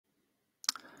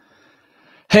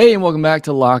Hey, and welcome back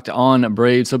to Locked On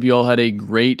Braves. Hope you all had a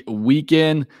great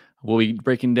weekend. We'll be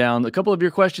breaking down a couple of your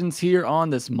questions here on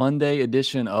this Monday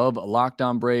edition of Locked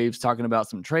On Braves, talking about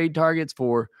some trade targets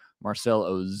for Marcell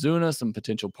Ozuna, some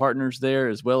potential partners there,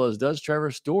 as well as does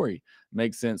Trevor Story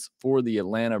make sense for the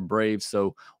Atlanta Braves? So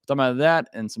we'll talk about that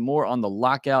and some more on the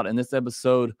lockout in this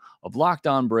episode of Locked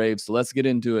On Braves. So let's get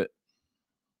into it.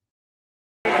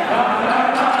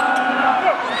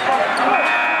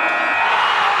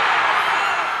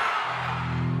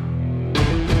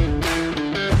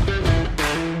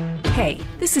 Hey,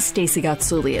 this is Stacey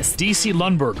Gotsoulias, DC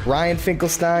Lundberg, Ryan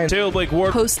Finkelstein, Taylor Blake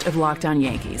Ward, host of Locked On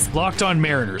Yankees, Locked On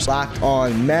Mariners, Locked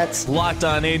On Mets, Locked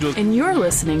On Angels, and you're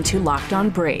listening to Locked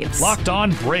On Braves. Locked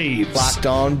On Braves, Locked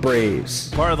On Braves,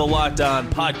 part of the Locked On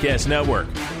Podcast Network.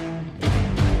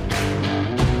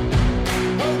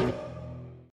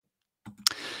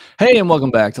 Hey, and welcome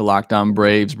back to Locked On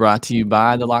Braves, brought to you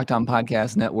by the Locked On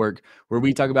Podcast Network, where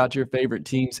we talk about your favorite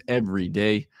teams every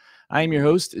day. I am your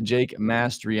host, Jake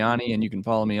Mastriani, and you can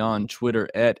follow me on Twitter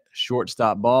at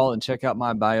ShortstopBall and check out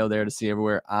my bio there to see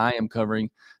everywhere I am covering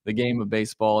the game of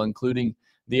baseball, including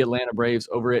the Atlanta Braves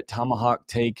over at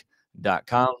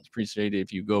TomahawkTake.com. Appreciate it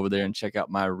if you go over there and check out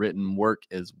my written work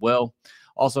as well.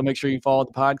 Also, make sure you follow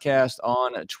the podcast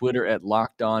on Twitter at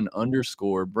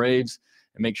LockedOn_Braves.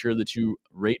 And make sure that you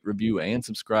rate, review, and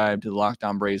subscribe to the Locked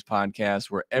On Braves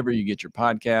podcast wherever you get your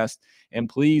podcast. And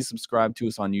please subscribe to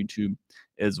us on YouTube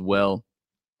as well.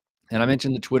 And I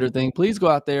mentioned the Twitter thing. Please go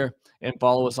out there and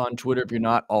follow us on Twitter if you're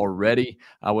not already.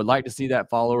 I would like to see that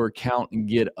follower count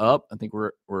get up. I think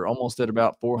we're almost at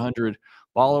about 400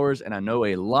 followers, and I know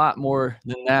a lot more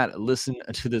than that listen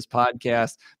to this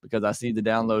podcast because I see the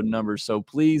download numbers. So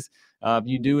please, if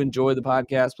you do enjoy the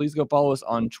podcast, please go follow us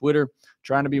on Twitter.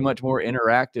 Trying to be much more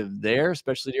interactive there,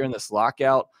 especially during this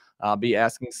lockout. I'll be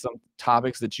asking some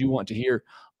topics that you want to hear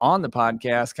on the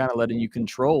podcast, kind of letting you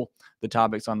control the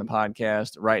topics on the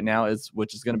podcast right now,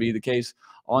 which is going to be the case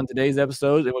on today's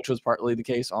episode, and which was partly the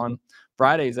case on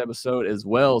Friday's episode as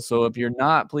well. So if you're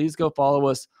not, please go follow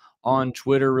us on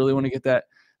Twitter. Really want to get that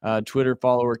Twitter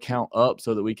follower count up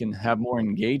so that we can have more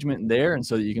engagement there and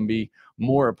so that you can be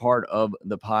more a part of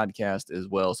the podcast as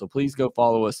well. So please go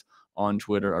follow us on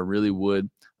Twitter. I really would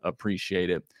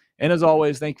appreciate it. And as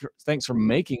always, thanks for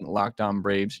making Locked On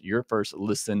Braves your first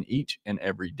listen each and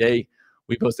every day.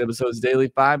 We post episodes daily,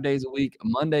 5 days a week,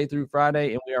 Monday through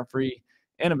Friday, and we are free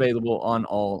and available on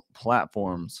all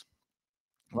platforms.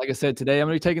 Like I said, today I'm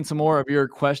going to be taking some more of your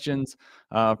questions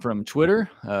from Twitter.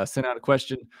 Sent out a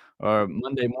question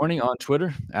Monday morning on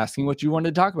Twitter asking what you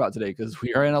wanted to talk about today because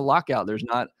we are in a lockout. There's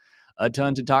not a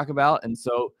ton to talk about. And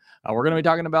so we're going to be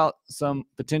talking about some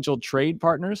potential trade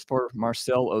partners for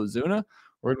Marcell Ozuna.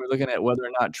 We're going to be looking at whether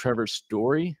or not Trevor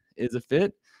Story is a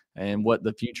fit and what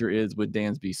the future is with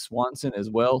Dansby Swanson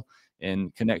as well in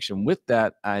connection with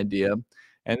that idea.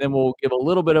 And then we'll give a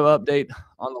little bit of update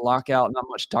on the lockout. Not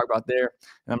much to talk about there.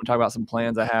 And I'm going to talk about some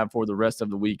plans I have for the rest of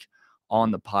the week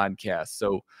on the podcast.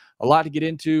 So a lot to get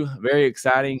into. Very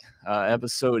exciting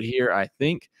episode here, I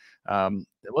think.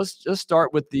 Let's just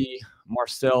start with the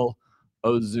Marcell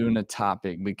Ozuna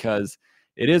topic because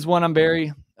it is one I'm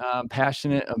very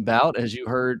passionate about. As you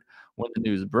heard when the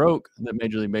news broke that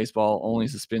Major League Baseball only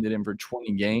suspended him for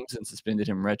 20 games and suspended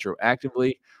him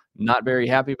retroactively. Not very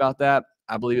happy about that.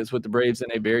 I believe it's put the Braves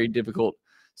in a very difficult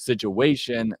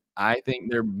situation. I think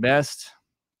their best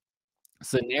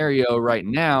scenario right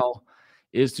now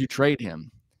is to trade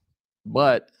him.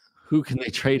 But who can they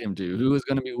trade him to? Who is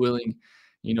going to be willing,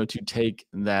 to take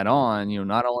that on?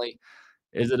 Not only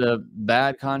is it a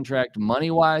bad contract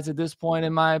money-wise at this point,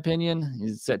 in my opinion,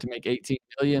 he's set to make $18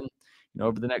 million,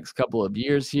 over the next couple of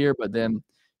years here. But then,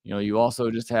 you also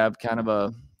just have kind of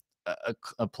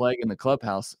a plague in the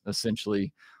clubhouse,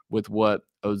 essentially, with what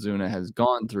Ozuna has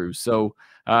gone through. So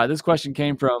this question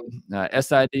came from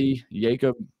SID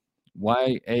Jacob,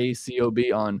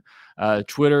 YACOB on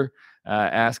Twitter,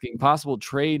 asking possible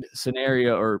trade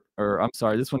scenario, or I'm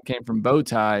sorry, this one came from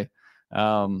Bowtie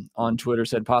on Twitter,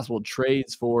 said possible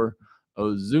trades for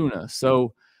Ozuna.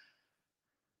 So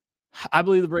I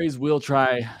believe the Braves will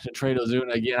try to trade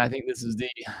Ozuna again. I think this is the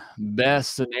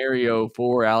best scenario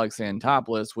for Alex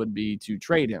Anthopoulos would be to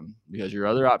trade him because your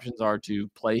other options are to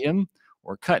play him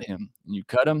or cut him. And you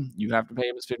cut him, you have to pay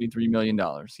him his $53 million.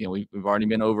 We've already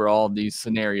been over all of these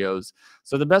scenarios.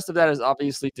 So the best of that is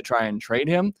obviously to try and trade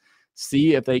him,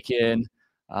 see if they can,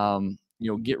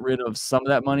 get rid of some of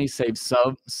that money, save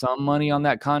some money on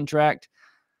that contract.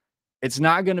 It's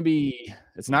not going to be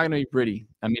pretty.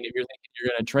 I mean, if you're thinking you're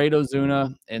going to trade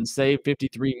Ozuna and save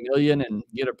 $53 million and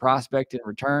get a prospect in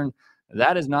return,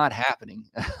 that is not happening.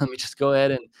 Let me just go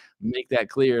ahead and make that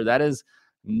clear. That is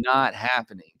not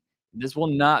happening. This will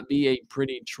not be a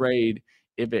pretty trade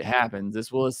if it happens.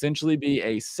 This will essentially be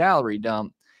a salary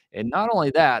dump. And not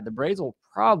only that, the Braves will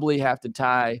probably have to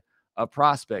tie a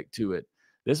prospect to it.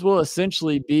 This will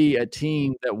essentially be a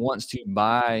team that wants to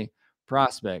buy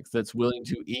prospects, that's willing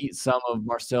to eat some of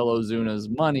Marcell Ozuna's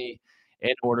money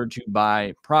in order to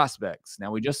buy prospects.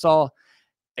 Now, we just saw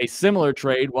a similar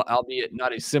trade, albeit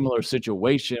not a similar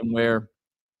situation, where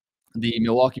the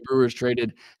Milwaukee Brewers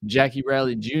traded Jackie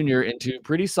Bradley Jr. into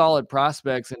pretty solid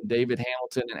prospects in David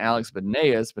Hamilton and Alex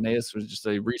Beneas. Beneas was just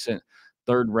a recent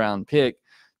third-round pick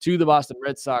to the Boston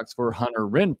Red Sox for Hunter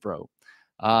Renfroe.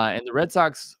 And the Red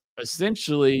Sox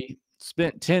essentially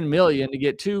spent $10 million to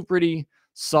get two pretty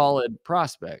solid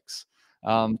prospects,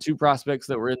 two prospects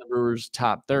that were in the Brewers'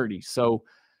 top 30. So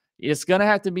it's going to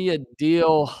have to be a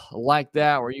deal like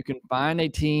that where you can find a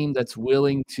team that's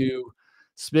willing to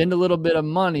spend a little bit of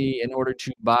money in order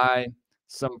to buy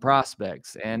some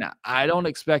prospects. And I don't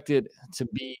expect it to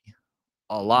be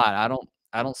a lot.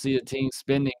 I don't see a team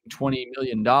spending $20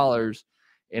 million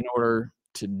in order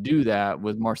to do that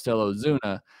with Marcell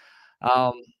Ozuna.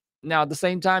 Now, at the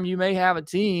same time, you may have a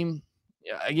team,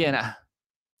 again,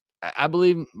 I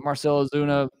believe Marcell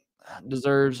Ozuna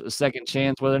deserves a second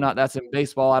chance. Whether or not that's in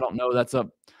baseball, I don't know. That's up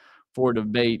for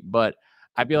debate, but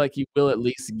I feel like he will at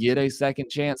least get a second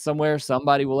chance somewhere.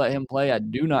 Somebody will let him play. I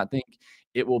do not think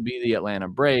it will be the Atlanta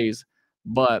Braves,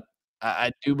 but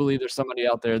I do believe there's somebody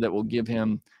out there that will give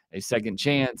him a second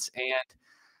chance.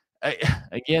 And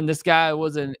again, this guy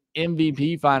was an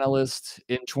MVP finalist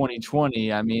in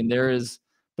 2020. I mean, there is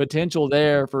potential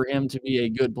there for him to be a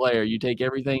good player. You take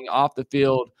everything off the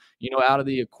field, out of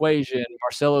the equation,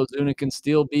 Marcell Ozuna can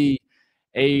still be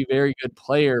a very good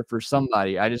player for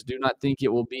somebody. I just do not think it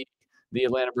will be the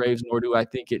Atlanta Braves, nor do I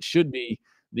think it should be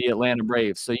the Atlanta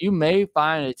Braves. So you may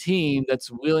find a team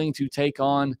that's willing to take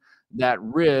on that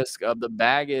risk of the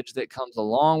baggage that comes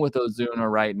along with Ozuna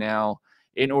right now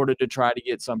in order to try to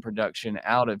get some production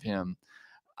out of him.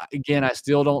 Again, I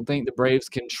still don't think the Braves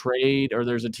can trade, or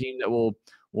there's a team that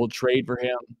will trade for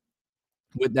him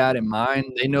with that in mind.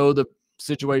 They know the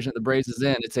situation the Braves is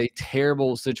in. It's a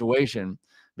terrible situation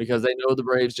because they know the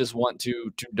Braves just want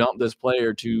to dump this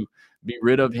player, to be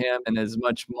rid of him and as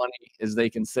much money as they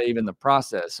can save in the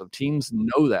process. So teams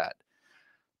know that.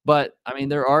 But, I mean,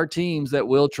 there are teams that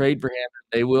will trade for him.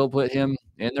 They will put him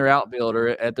in their outfield or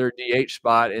at their DH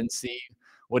spot and see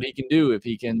what he can do, if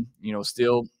he can,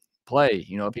 still play,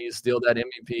 if he's still that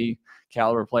MVP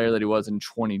caliber player that he was in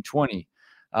 2020.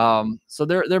 So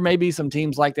there may be some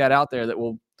teams like that out there that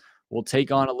will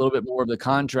take on a little bit more of the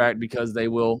contract because they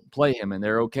will play him and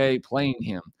they're okay playing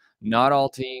him. Not all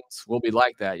teams will be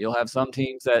like that. You'll have some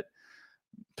teams that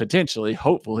potentially,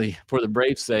 hopefully, for the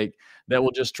Braves' sake, that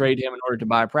will just trade him in order to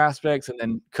buy prospects and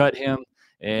then cut him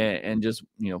and just,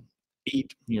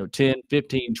 eat, 10,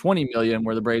 15, 20 million,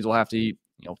 where the Braves will have to eat,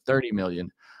 30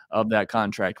 million of that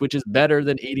contract, which is better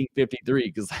than eating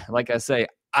 53. Because like I say,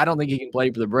 I don't think he can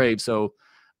play for the Braves. So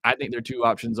I think their two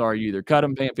options are you either cut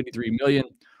him paying 53 million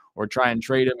or try and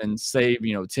trade him and save,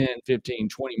 10, 15,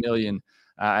 20 million.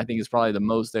 I think is probably the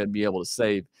most they'd be able to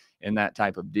save in that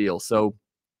type of deal. So,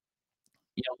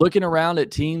 looking around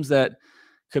at teams that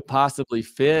could possibly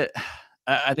fit,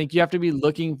 I think you have to be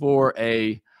looking for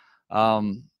a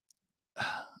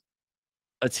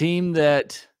team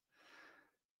that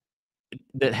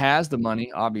has the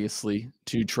money, obviously,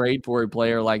 to trade for a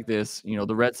player like this.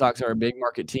 The Red Sox are a big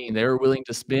market team. They were willing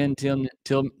to spend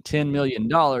 $10 million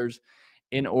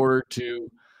in order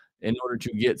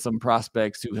to get some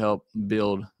prospects to help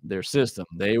build their system.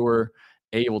 They were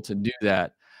able to do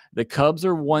that. The Cubs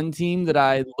are one team that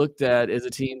I looked at as a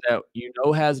team that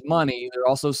has money. They're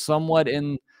also somewhat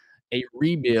in a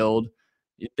rebuild.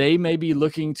 They may be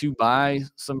looking to buy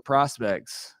some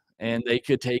prospects, and they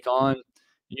could take on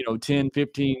 10,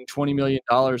 15, $20 million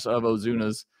of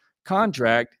Ozuna's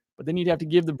contract, but then you have to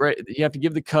give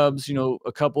the Cubs,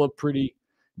 a couple of pretty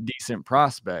decent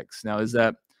prospects. Now, is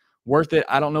that worth it?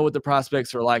 I don't know what the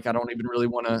prospects are like. I don't even really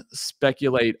want to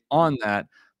speculate on that.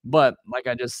 But like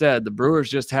I just said, the Brewers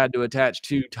just had to attach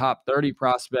two top 30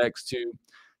 prospects to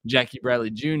Jackie Bradley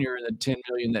Jr. and the $10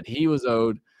 million that he was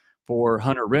owed for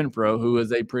Hunter Renfroe, who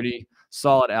is a pretty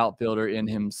solid outfielder in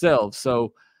himself.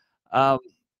 So,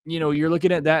 you're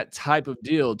looking at that type of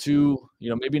deal,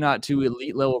 maybe not two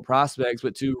elite level prospects,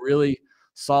 but two really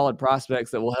solid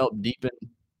prospects that will help deepen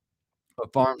a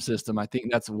farm system. I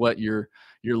think that's what you're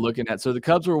looking at. So the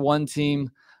Cubs were one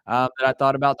team that I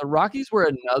thought about. The Rockies were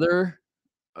another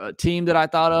team that I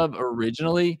thought of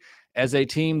originally as a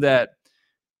team that,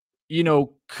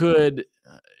 could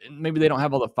maybe they don't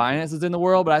have all the finances in the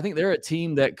world, but I think they're a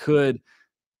team that could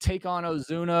take on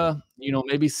Ozuna,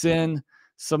 maybe send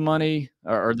some money,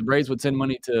 or the Braves would send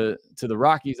money to the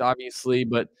Rockies, obviously,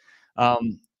 but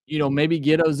maybe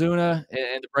get Ozuna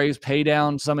and the Braves pay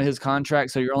down some of his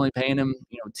contract, so you're only paying him,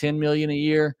 $10 million a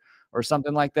year or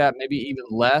something like that, maybe even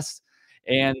less.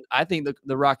 And I think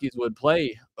the Rockies would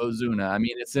play Ozuna. I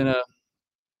mean, it's in a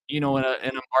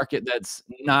market that's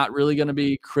not really going to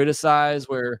be criticized,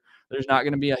 where there's not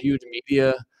going to be a huge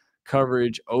media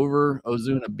coverage over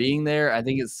Ozuna being there. I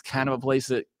think it's kind of a place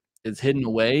that is hidden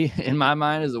away in my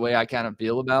mind, is the way I kind of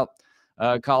feel about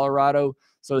Colorado.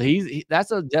 So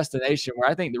that's a destination where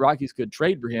I think the Rockies could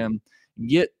trade for him,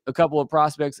 get a couple of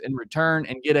prospects in return,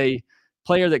 and get a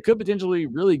player that could potentially be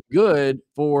really good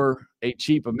for a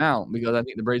cheap amount, because I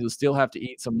think the Braves will still have to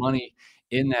eat some money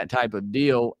in that type of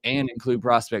deal and include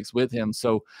prospects with him.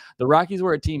 So the Rockies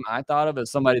were a team I thought of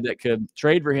as somebody that could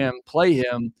trade for him, play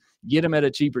him, get him at a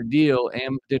cheaper deal,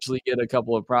 and potentially get a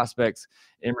couple of prospects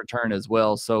in return as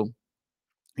well. So,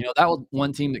 that was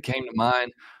one team that came to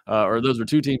mind, or those were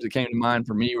two teams that came to mind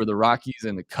for me, were the Rockies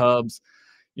and the Cubs.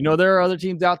 There are other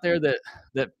teams out there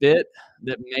that fit,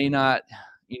 that may not,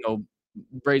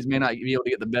 Braves may not be able to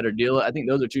get the better deal. I think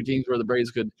those are two teams where the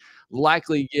Braves could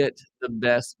likely get the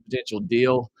best potential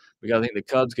deal, because I think the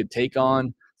Cubs could take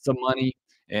on some money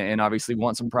and obviously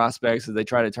want some prospects as they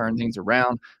try to turn things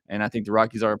around. And I think the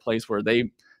Rockies are a place where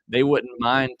they wouldn't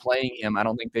mind playing him. I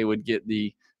don't think they would get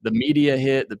the media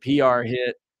hit, the PR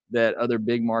hit that other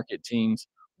big market teams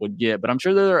would get. But I'm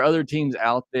sure there are other teams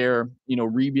out there,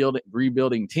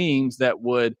 rebuilding teams that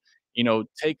would,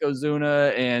 take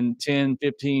Ozuna and 10,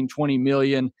 15, 20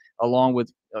 million along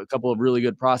with a couple of really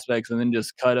good prospects, and then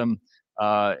just cut them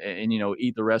and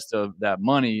eat the rest of that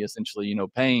money, essentially,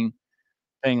 paying,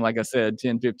 like I said,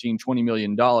 10, 15, 20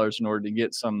 million dollars in order to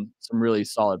get some really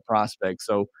solid prospects.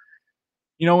 So,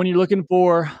 when you're looking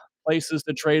for places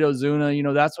to trade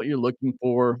Ozuna, that's what you're looking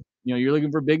for. You're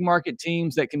looking for big market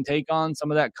teams that can take on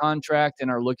some of that contract and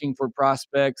are looking for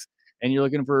prospects. And you're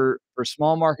looking for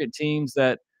small market teams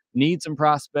that need some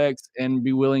prospects and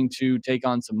be willing to take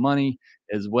on some money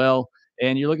as well.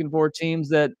 And you're looking for teams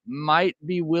that might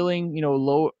be willing,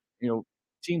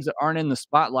 teams that aren't in the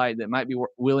spotlight, that might be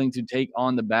willing to take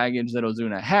on the baggage that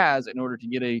Ozuna has in order to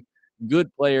get a good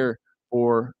player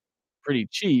for pretty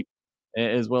cheap,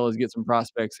 as well as get some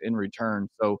prospects in return.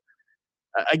 So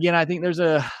again, I think there's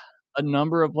a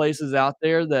number of places out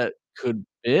there that could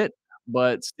fit,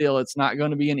 but still, it's not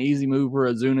going to be an easy move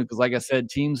for Ozuna, because, like I said,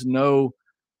 teams know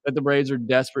that the Braves are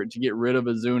desperate to get rid of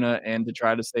Ozuna and to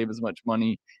try to save as much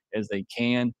money as they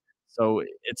can. So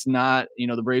it's not,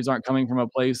 the Braves aren't coming from a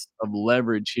place of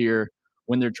leverage here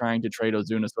when they're trying to trade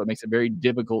Ozuna. So it makes it very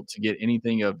difficult to get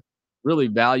anything of really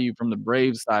value from the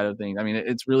Braves side of things. I mean,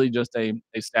 it's really just a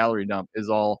salary dump is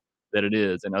all that it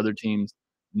is, and other teams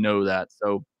know that.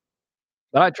 So,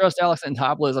 but I trust Alex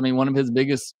Anthopoulos. I mean, one of his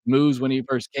biggest moves when he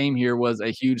first came here was a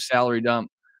huge salary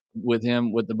dump with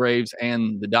him, with the Braves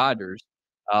and the Dodgers.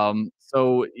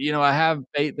 So, I have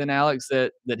faith in Alex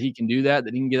that he can do that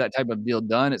he can get that type of deal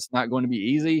done. It's not going to be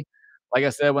easy. Like I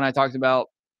said, when I talked about,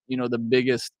 the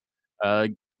biggest uh,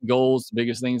 goals, the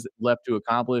biggest things left to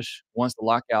accomplish once the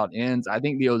lockout ends, I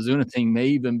think the Ozuna thing may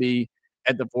even be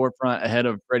at the forefront ahead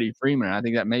of Freddie Freeman. I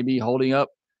think that may be holding up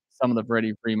some of the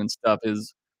Freddie Freeman stuff.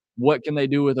 Is what can they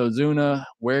do with Ozuna?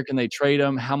 Where can they trade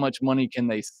him? How much money can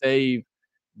they save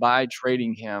by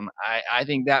trading him? I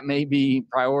think that may be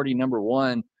priority number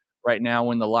one right now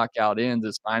when the lockout ends,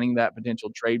 is finding that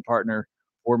potential trade partner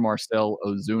for Marcell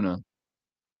Ozuna.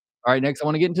 All right, next I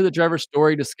want to get into the Trevor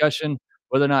Story discussion,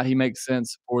 whether or not he makes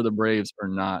sense for the Braves or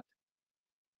not.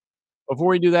 Before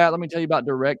we do that, let me tell you about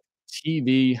Direct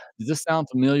TV. Does this sound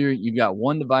familiar? You've got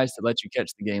one device that lets you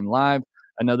catch the game live,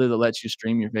 another that lets you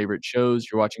stream your favorite shows.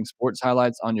 You're watching sports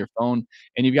highlights on your phone,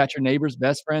 and you've got your neighbor's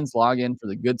best friends log in for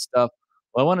the good stuff.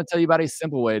 Well, I want to tell you about a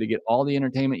simple way to get all the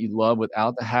entertainment you love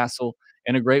without the hassle,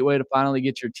 and a great way to finally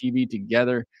get your TV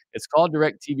together. It's called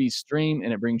Direct TV Stream,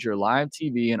 and it brings your live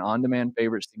TV and on-demand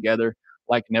favorites together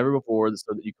like never before,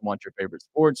 so that you can watch your favorite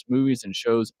sports, movies, and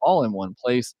shows all in one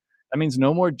place. That means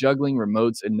no more juggling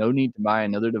remotes and no need to buy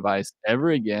another device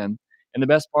ever again. And the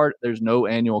best part, there's no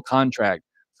annual contract.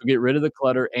 So get rid of the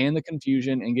clutter and the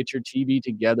confusion and get your TV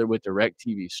together with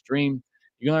DirecTV Stream.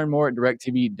 You can learn more at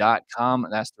directv.com.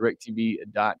 That's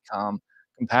directv.com.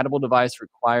 Compatible device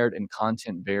required, and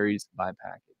content varies by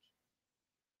package.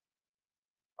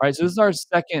 All right, so this is our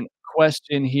second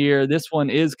question here. This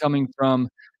one is coming from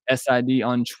SID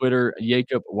on Twitter,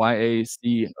 Jacob,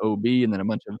 YACOB, and then a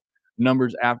bunch of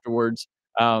numbers afterwards.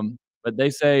 But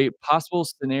they say possible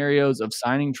scenarios of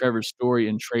signing Trevor Story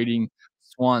and trading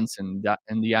Swanson,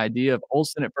 and the idea of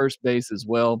Olsen at first base as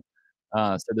well.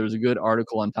 said there was a good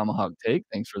article on Tomahawk Take.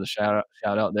 Thanks for the shout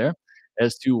out there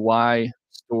as to why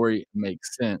Story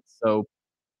makes sense. So,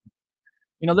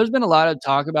 there's been a lot of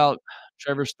talk about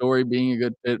Trevor Story being a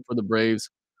good fit for the Braves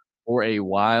for a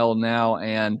while now,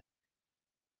 and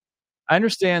I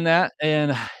understand that.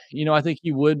 And I think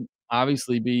he would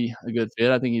obviously be a good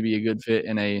fit. I think he'd be a good fit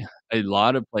in a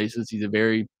lot of places. He's a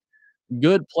very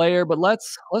good player. But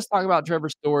let's talk about Trevor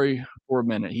Story for a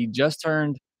minute. He just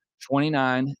turned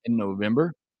 29 in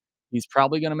November. He's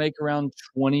probably going to make around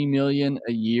 20 million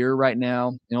a year right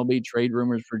now. MLB trade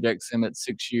rumors projects him at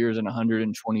 6 years and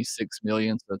 126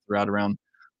 million. So that's around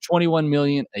 21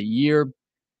 million a year.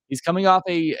 He's coming off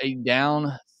a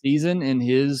down season in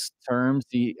his terms.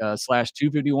 He slashed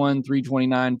 251,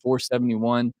 329,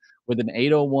 471 with an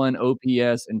 801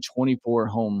 OPS and 24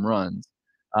 home runs.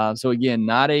 So again,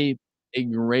 not a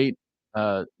great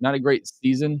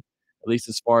season, at least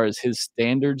as far as his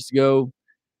standards go.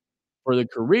 For his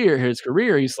career,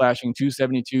 he's slashing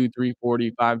 272, 340,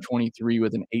 523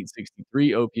 with an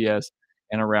 863 OPS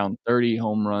and around 30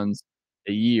 home runs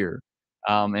a year.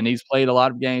 And he's played a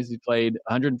lot of games. He played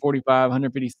 145,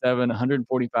 157,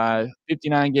 145,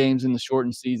 59 games in the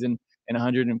shortened season, and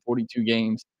 142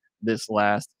 games this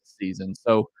last season.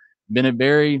 So, been a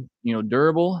very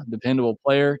durable, dependable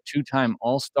player, two-time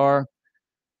All-Star.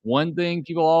 One thing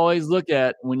people always look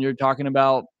at when you're talking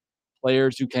about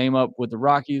players who came up with the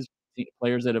Rockies,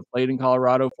 players that have played in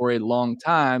Colorado for a long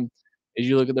time, is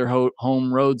you look at their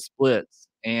home road splits,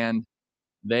 and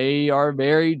they are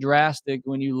very drastic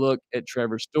when you look at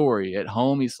Trevor Story. At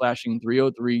home, he's slashing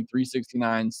 303,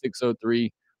 369,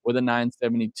 603 with a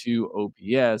 972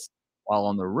 OPS, while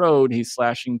on the road, he's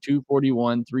slashing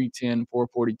 241, 310,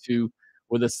 442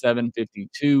 with a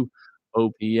 752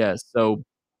 OPS. So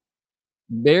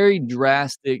very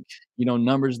drastic,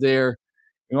 numbers there.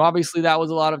 Obviously that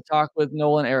was a lot of talk with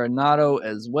Nolan Arenado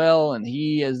as well, and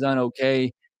he has done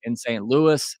okay in St.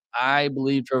 Louis. I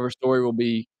believe Trevor Story will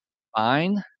be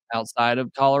fine outside of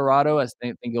Colorado. I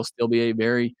think he'll still be a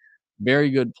very, very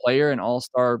good player, an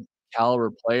all-star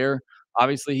caliber player.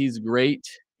 Obviously, he's great.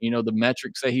 The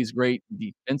metrics say he's great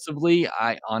defensively.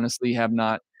 I honestly have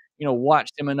not,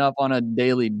 watched him enough on a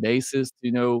daily basis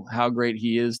to know how great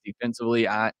he is defensively.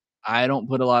 I don't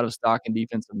put a lot of stock in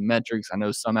defensive metrics. I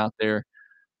know some out there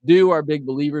are big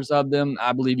believers of them.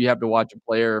 I believe you have to watch a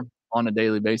player on a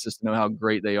daily basis to know how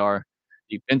great they are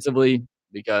defensively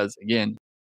because, again,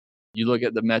 you look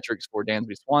at the metrics for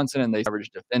Dansby Swanson and they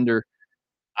average defender.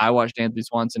 I watch Dansby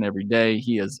Swanson every day.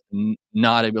 He is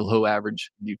not a below average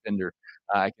defender.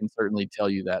 I can certainly tell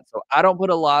you that. So I don't put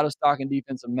a lot of stock in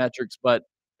defensive metrics, but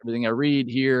everything I read,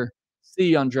 hear,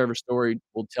 see on Trevor Story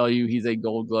will tell you he's a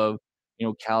Gold Glove,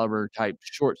 caliber type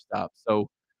shortstop. So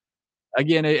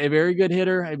again, a very good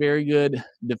hitter, a very good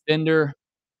defender,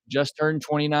 just turned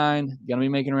 29, going to be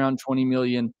making around 20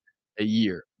 million a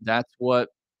year. That's what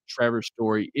Trevor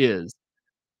Story is.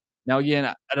 Now, again,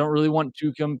 I don't really want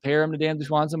to compare him to Dansby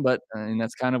Swanson, but and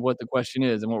that's kind of what the question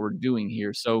is and what we're doing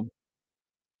here. So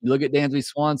you look at Dansby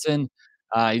Swanson,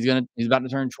 he's about to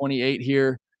turn 28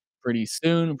 here pretty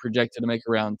soon, projected to make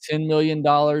around $10 million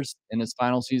in his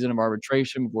final season of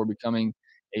arbitration before becoming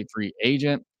a free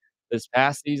agent. This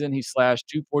past season, he slashed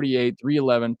 248,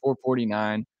 311,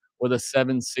 449 with a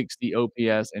 760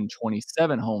 OPS and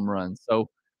 27 home runs. So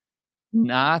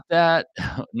not that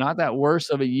worse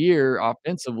of a year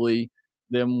offensively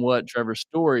than what Trevor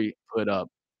Story put up.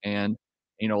 And,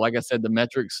 like I said, the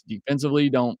metrics defensively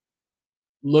don't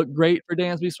look great for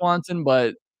Dansby Swanson,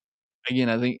 but again,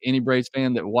 I think any Braves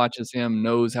fan that watches him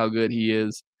knows how good he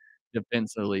is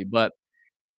defensively. But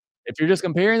if you're just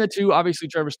comparing the two, obviously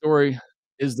Trevor Story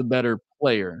is the better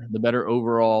player, the better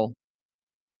overall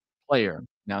player.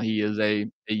 Now he is a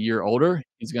year older.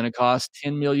 He's going to cost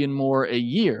 $10 million more a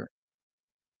year.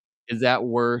 Is that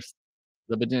worth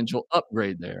the potential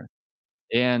upgrade there?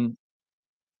 And,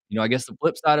 I guess the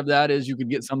flip side of that is you could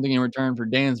get something in return for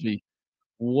Dansby.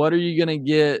 What are you going to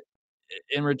get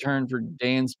in return for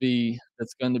Dansby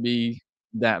that's going to be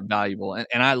that valuable?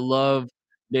 And I love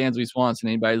Dansby Swanson.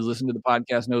 Anybody who's listened to the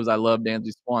podcast knows I love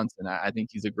Dansby Swanson. I think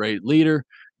he's a great leader,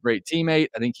 great teammate.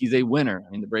 I think he's a winner.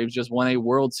 I mean, the Braves just won a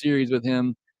World Series with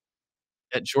him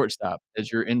at shortstop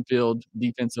as your infield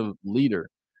defensive leader.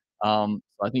 So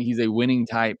I think he's a winning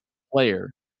type player.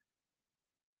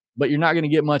 But you're not going to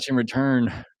get much in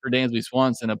return for Dansby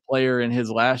Swanson, a player in his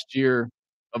last year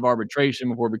of arbitration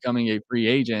before becoming a free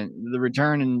agent. The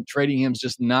return in trading him is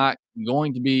just not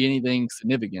going to be anything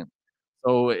significant.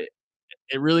 So it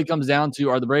really comes down to,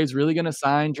 are the Braves really going to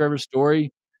sign Trevor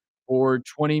Story for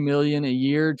 $20 million a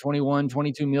year, $21,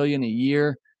 $22 million a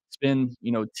year spend,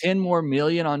 10 more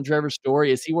million on Trevor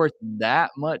Story? Is he worth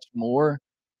that much more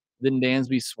than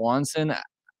Dansby Swanson?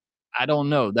 I don't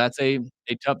know. That's a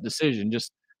tough decision.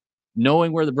 Just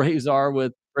knowing where the Braves are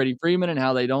with Freddie Freeman and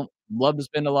how they don't love to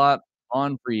spend a lot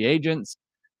on free agents,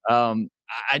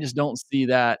 I just don't see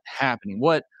that happening.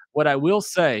 What I will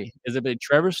say is if a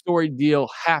Trevor Story deal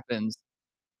happens,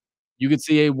 you could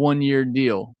see a 1-year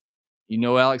deal.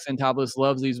 Alex Anthopoulos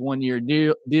loves these 1-year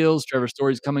deals. Trevor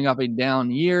Story's coming off a down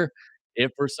year.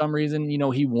 If for some reason,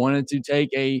 he wanted to take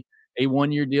a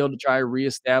 1-year deal to try to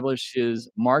reestablish his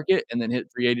market and then hit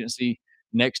free agency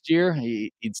next year,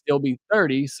 he'd still be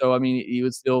 30. So, I mean, he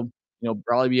would still,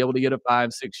 probably be able to get a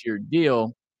 5-6 year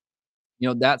deal.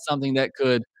 That's something that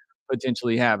could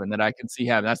potentially happen, that I could see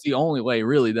happen. That's the only way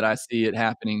really that I see it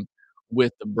happening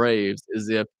with the Braves is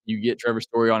if you get Trevor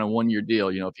Story on a 1-year deal.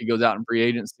 If he goes out in free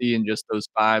agency and just those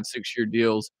 5-6 year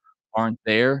deals aren't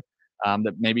there,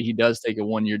 that maybe he does take a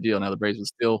 1-year deal. Now the Braves would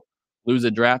still lose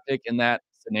a draft pick in that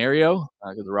scenario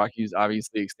because the Rockies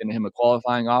obviously extended him a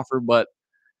qualifying offer, but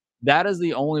that is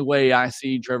the only way I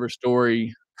see Trevor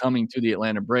Story coming to the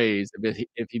Atlanta Braves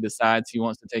if he decides he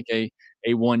wants to take a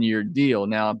 1-year deal.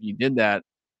 Now, if he did that,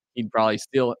 he'd probably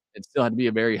still had to be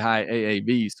a very high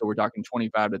AAV. So we're talking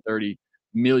 25 to 30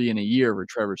 million a year for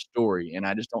Trevor Story, and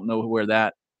I just don't know where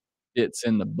that fits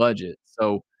in the budget.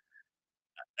 So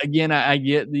again, I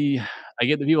get the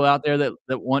people out there that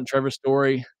want Trevor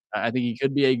Story. I think he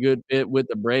could be a good fit with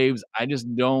the Braves. I just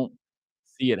don't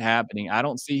see it happening. I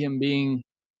don't see him being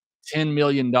 $10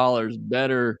 million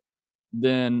better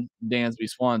than Dansby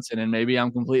Swanson. And maybe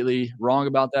I'm completely wrong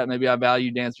about that. Maybe I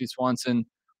value Dansby Swanson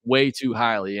way too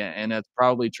highly. And that's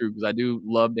probably true because I do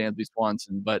love Dansby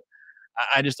Swanson. But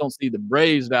I just don't see the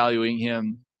Braves valuing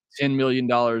him $10 million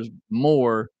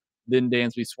more than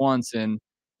Dansby Swanson.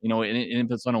 And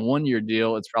if it's on a 1-year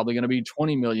deal, it's probably going to be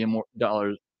 $20 million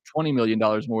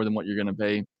more than what you're going to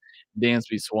pay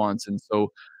Dansby Swanson. So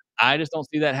I just don't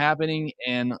see that happening.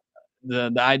 And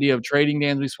the idea of trading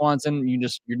Dansby Swanson,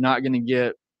 you're not going to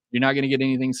get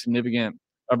anything significant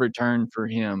of return for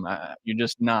him. You're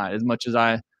just not. As much as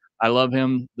I love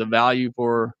him, the value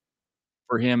for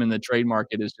him in the trade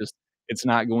market is just it's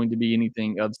not going to be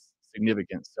anything of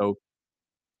significance. So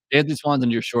Dansby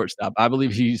Swanson's your shortstop. I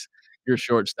believe he's your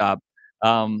shortstop.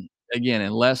 Again,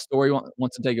 unless Story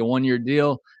wants to take a 1-year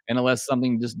deal, and unless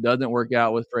something just doesn't work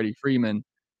out with Freddie Freeman,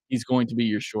 he's going to be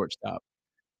your shortstop.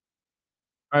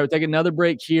 All right, we'll take another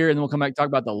break here, and then we'll come back and talk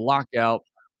about the lockout.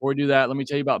 Before we do that, let me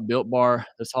tell you about Built Bar.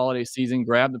 This holiday season,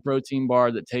 grab the protein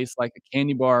bar that tastes like a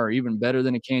candy bar or even better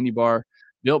than a candy bar.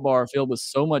 Built Bar filled with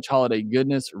so much holiday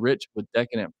goodness, rich with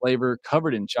decadent flavor,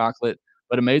 covered in chocolate,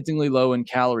 but amazingly low in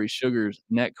calories, sugars,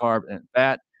 net carb, and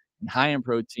fat, and high in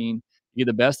protein. You get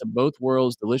the best of both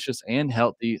worlds, delicious and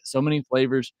healthy. So many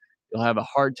flavors, you'll have a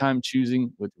hard time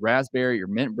choosing with raspberry or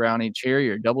mint brownie, cherry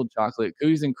or double chocolate,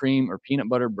 cookies and cream, or peanut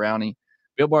butter brownie.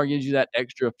 Built Bar gives you that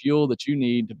extra fuel that you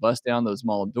need to bust down those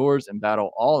mall doors and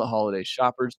battle all the holiday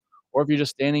shoppers. Or if you're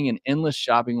just standing in endless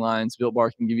shopping lines, Built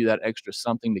Bar can give you that extra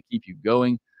something to keep you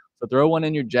going. So throw one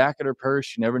in your jacket or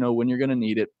purse. You never know when you're going to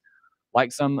need it.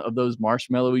 Like some of those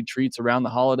marshmallowy treats around the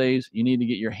holidays, you need to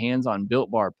get your hands on Built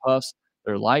Bar Puffs.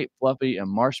 They're light, fluffy, and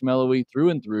marshmallowy through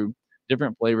and through.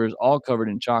 Different flavors, all covered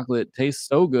in chocolate. Tastes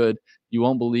so good, you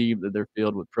won't believe that they're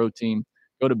filled with protein.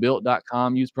 Go to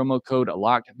built.com, use promo code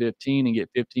LOCKED15 and get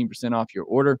 15% off your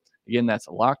order. Again, that's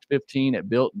LOCKED15 at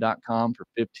built.com for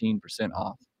 15%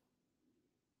 off.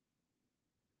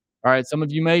 All right, some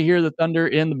of you may hear the thunder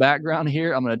in the background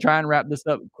here. I'm going to try and wrap this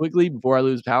up quickly before I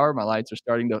lose power. My lights are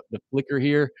starting to flicker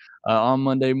here on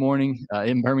Monday morning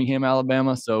in Birmingham,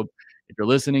 Alabama. So if you're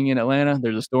listening in Atlanta,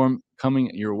 there's a storm coming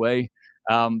your way.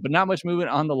 But not much movement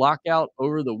on the lockout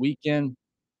over the weekend.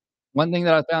 One thing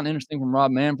that I found interesting from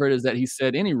Rob Manfred is that he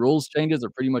said any rules changes are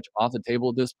pretty much off the table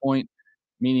at this point,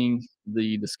 meaning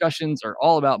the discussions are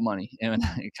all about money. And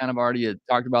it kind of already had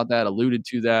talked about that, alluded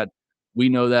to that. We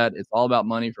know that it's all about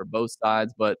money for both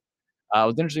sides. But it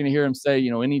was interesting to hear him say,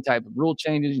 any type of rule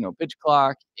changes, pitch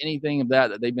clock, anything of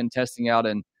that they've been testing out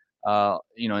in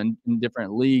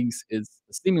different leagues is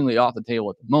seemingly off the table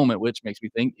at the moment, which makes me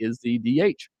think is the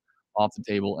DH off the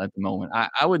table at the moment.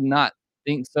 I would not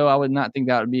think so. I would not think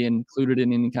that would be included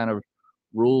in any kind of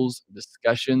rules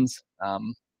discussions.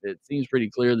 It seems pretty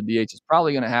clear the DH is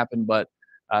probably going to happen, but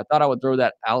I thought I would throw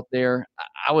that out there.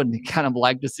 I would kind of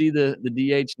like to see the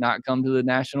DH not come to the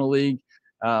National League,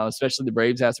 especially the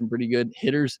Braves have some pretty good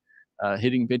hitters,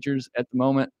 hitting pitchers at the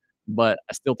moment, but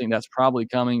I still think that's probably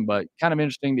coming. But kind of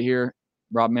interesting to hear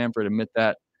Rob Manfred admit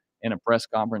that in a press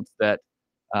conference that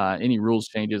any rules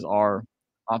changes are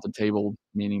off the table,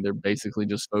 meaning they're basically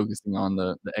just focusing on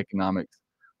the economics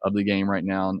of the game right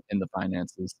now in the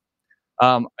finances.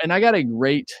 And I got a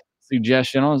great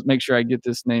suggestion. I'll make sure I get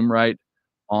this name right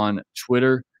on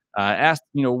Twitter. Asked,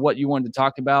 what you wanted to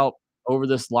talk about over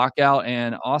this lockout.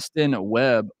 And Austin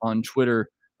Webb on Twitter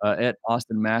at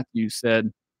Austin Matthews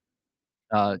said,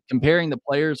 comparing the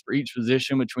players for each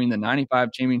position between the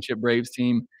 95 championship Braves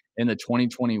team and the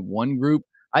 2021 group.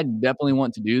 I definitely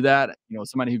want to do that.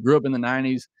 Somebody who grew up in the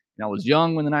 90s, and I was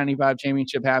young when the 95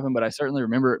 championship happened, but I certainly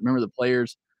remember the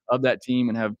players of that team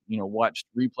and have, watched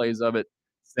replays of it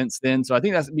since then. So I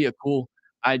think that's going to be a cool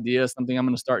idea, something I'm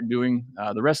going to start doing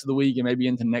the rest of the week and maybe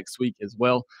into next week as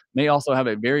well. May also have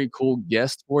a very cool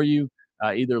guest for you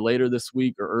either later this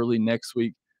week or early next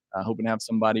week. Hoping to have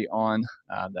somebody on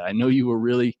that I know you will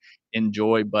really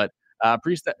enjoy. But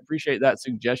appreciate that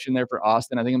suggestion there for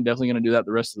Austin. I think I'm definitely going to do that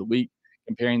the rest of the week,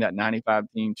 comparing that 95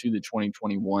 team to the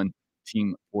 2021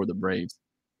 team for the Braves.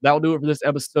 That will do it for this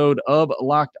episode of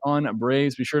Locked On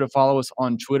Braves. Be sure to follow us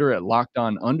on Twitter at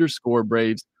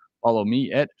LockedOn_Braves. Follow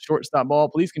me at Shortstop Ball.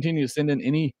 Please continue to send in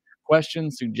any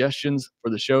questions, suggestions for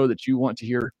the show that you want to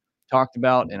hear talked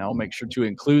about, and I'll make sure to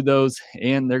include those.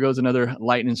 And there goes another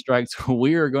lightning strike. So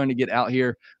we are going to get out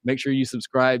here. Make sure you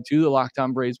subscribe to the Locked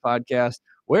On Braves podcast,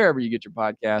 wherever you get your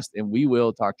podcast, and we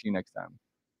will talk to you next time.